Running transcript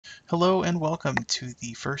Hello and welcome to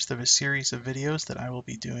the first of a series of videos that I will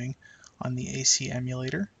be doing on the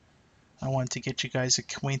ACEmulator. I want to get you guys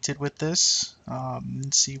acquainted with this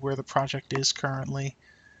and see where the project is currently,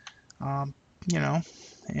 um, you know,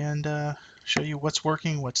 and show you what's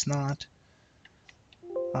working, what's not.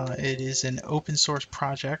 It is an open source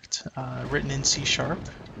project written in C#,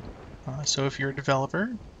 so if you're a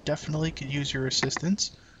developer, definitely could use your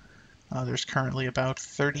assistance. There's currently about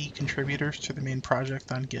 30 contributors to the main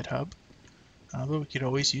project on GitHub. But we could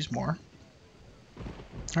always use more.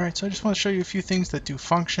 Alright, so I just want to show you a few things that do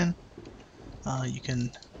function. You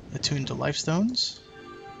can attune to lifestones.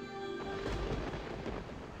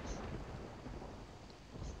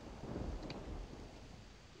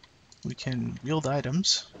 We can wield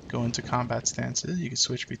items, go into combat stances. You can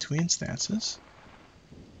switch between stances.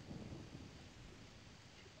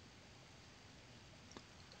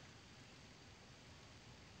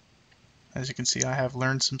 As you can see, I have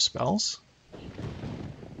learned some spells.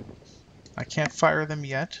 I can't fire them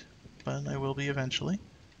yet, but I will be eventually.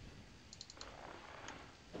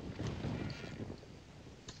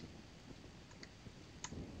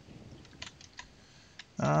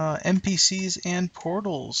 Npcs and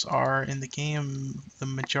Portals are in the game. The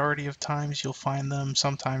majority of times you'll find them.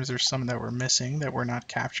 Sometimes there's some that were missing that were not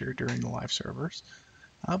captured during the live servers,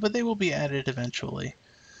 but they will be added eventually.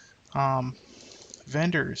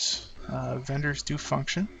 Vendors. Vendors do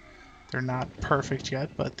function. They're not perfect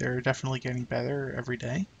yet, but they're definitely getting better every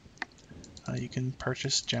day. You can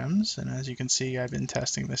purchase gems, and as you can see, I've been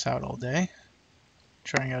testing this out all day,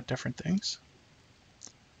 trying out different things.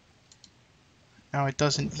 Now, it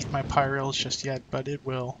doesn't eat my pyrials just yet, but it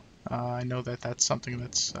will. I know that that's something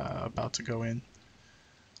that's about to go in.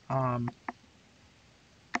 You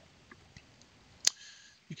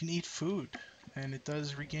can eat food, and it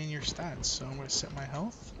does regain your stats, so I'm going to set my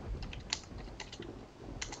health.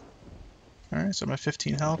 Alright, so I'm at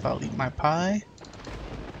 15 health. I'll eat my pie.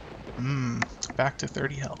 Back to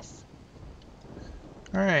 30 health.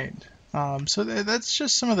 Alright, so that's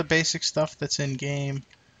just some of the basic stuff that's in game.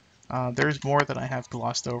 There's more that I have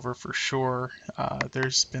glossed over for sure.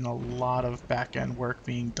 There's been a lot of back-end work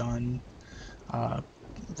being done.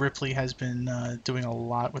 Ripley has been doing a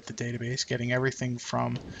lot with the database, getting everything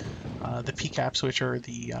from the PCAPs, which are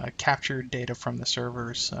the captured data from the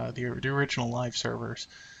servers, the original live servers,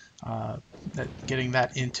 getting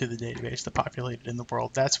that into the database to populate it in the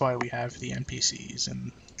world. That's why we have the NPCs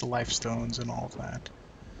and the lifestones and all of that.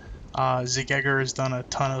 Zigegger has done a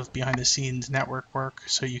ton of behind-the-scenes network work,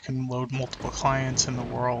 so you can load multiple clients in the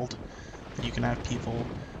world. You can have people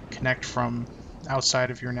connect from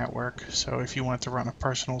outside of your network. So if you want to run a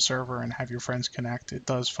personal server and have your friends connect, it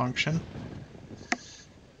does function.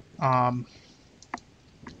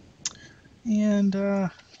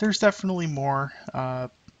 There's definitely more,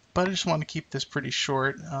 but I just want to keep this pretty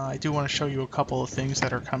short. I do want to show you a couple of things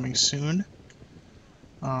that are coming soon.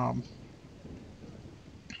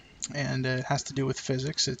 And it has to do with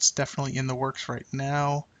physics. It's definitely in the works right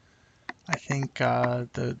now. I think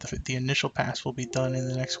the initial pass will be done in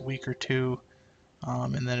the next week or two,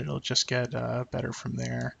 and then it'll just get better from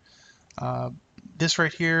there. This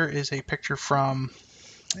right here is a picture from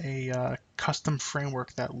a custom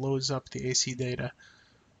framework that loads up the AC data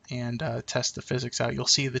and tests the physics out. You'll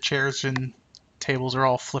see the chairs and tables are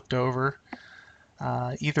all flipped over.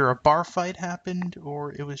 Either a bar fight happened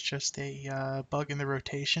or it was just a bug in the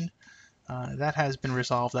rotation. That has been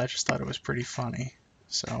resolved. I just thought it was pretty funny,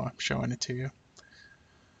 so I'm showing it to you.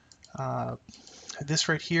 This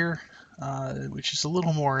right here, which is a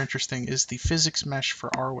little more interesting, is the physics mesh for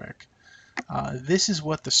Arwick. This is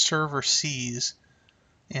what the server sees,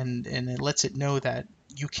 and it lets it know that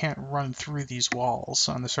you can't run through these walls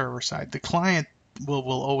on the server side. The client will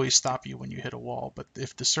always stop you when you hit a wall, but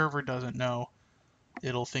if the server doesn't know,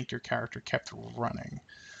 it'll think your character kept running.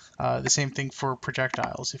 The same thing for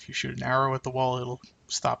projectiles. If you shoot an arrow at the wall, it'll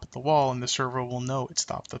stop at the wall, and the server will know it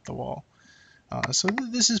stopped at the wall. So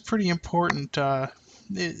this is pretty important.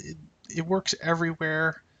 It works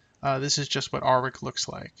everywhere. This is just what Arwick looks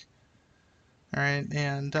like. All right,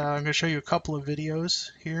 and I'm going to show you a couple of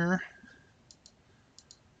videos here.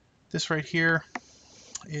 This right here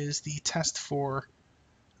is the test for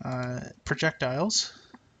projectiles.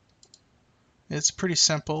 It's pretty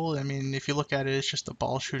simple. I mean, if you look at it, it's just a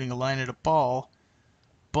ball shooting a line at a ball.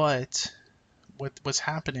 But what's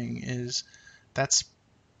happening is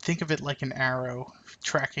think of it like an arrow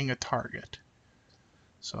tracking a target.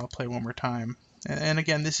 So I'll play one more time. And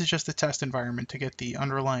again, this is just a test environment to get the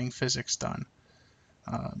underlying physics done.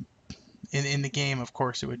 In the game, of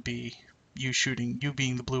course, it would be you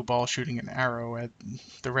being the blue ball shooting an arrow at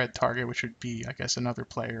the red target, which would be, I guess, another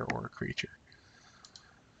player or a creature.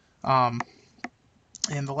 And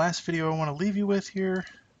the last video I want to leave you with here,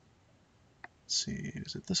 let's see,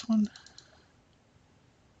 is it this one?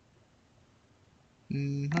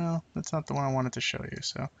 No, that's not the one I wanted to show you,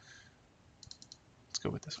 so let's go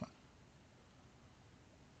with this one.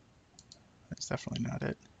 That's definitely not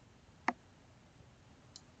it.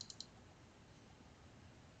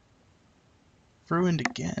 Ruined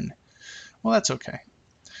again. Well, that's okay.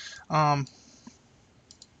 Right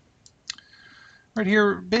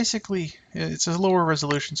here, basically, it's a lower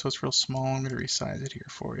resolution, so it's real small. I'm going to resize it here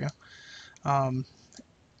for you.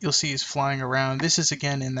 You'll see he's flying around. This is,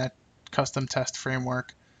 again, in that custom test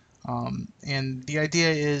framework. And the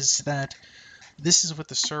idea is that this is what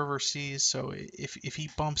the server sees, so if he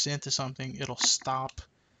bumps into something, it'll stop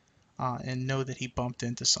and know that he bumped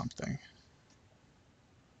into something.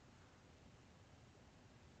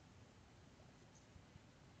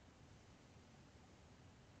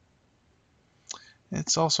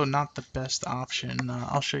 It's also not the best option.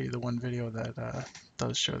 I'll show you the one video that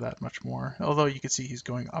does show that much more. Although you can see he's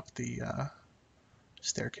going up the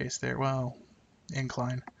staircase there. Well,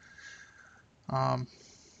 incline. And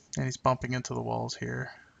he's bumping into the walls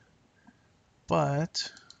here. But,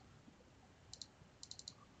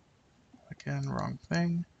 again, wrong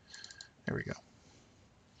thing. There we go.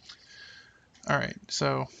 Alright,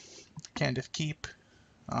 so Candiff Keep.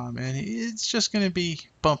 And it's just going to be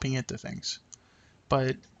bumping into things.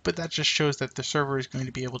 But that just shows that the server is going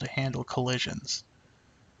to be able to handle collisions.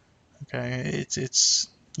 Okay, it's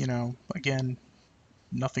you know, again,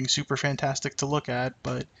 nothing super fantastic to look at,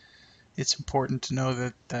 but it's important to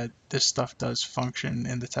know that this stuff does function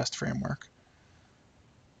in the test framework.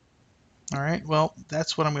 All right, well,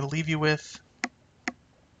 that's what I'm going to leave you with.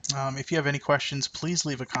 If you have any questions, please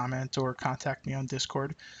leave a comment or contact me on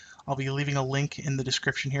Discord. I'll be leaving a link in the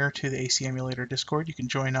description here to the ACEmulator Discord. You can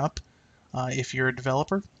join up. If you're a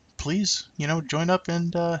developer, please, join up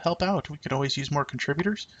and help out. We could always use more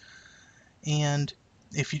contributors. And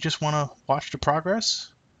if you just want to watch the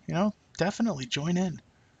progress, definitely join in.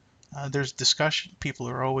 There's discussion. People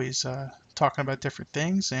are always talking about different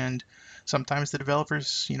things, and sometimes the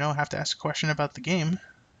developers, have to ask a question about the game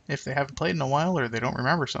if they haven't played in a while or they don't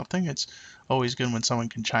remember something. It's always good when someone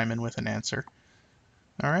can chime in with an answer.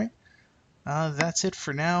 All right, that's it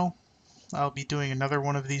for now. I'll be doing another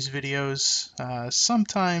one of these videos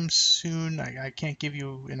sometime soon. I can't give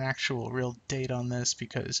you an actual real date on this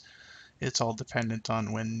because it's all dependent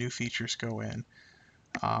on when new features go in.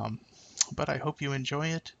 But I hope you enjoy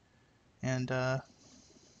it, and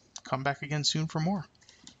come back again soon for more.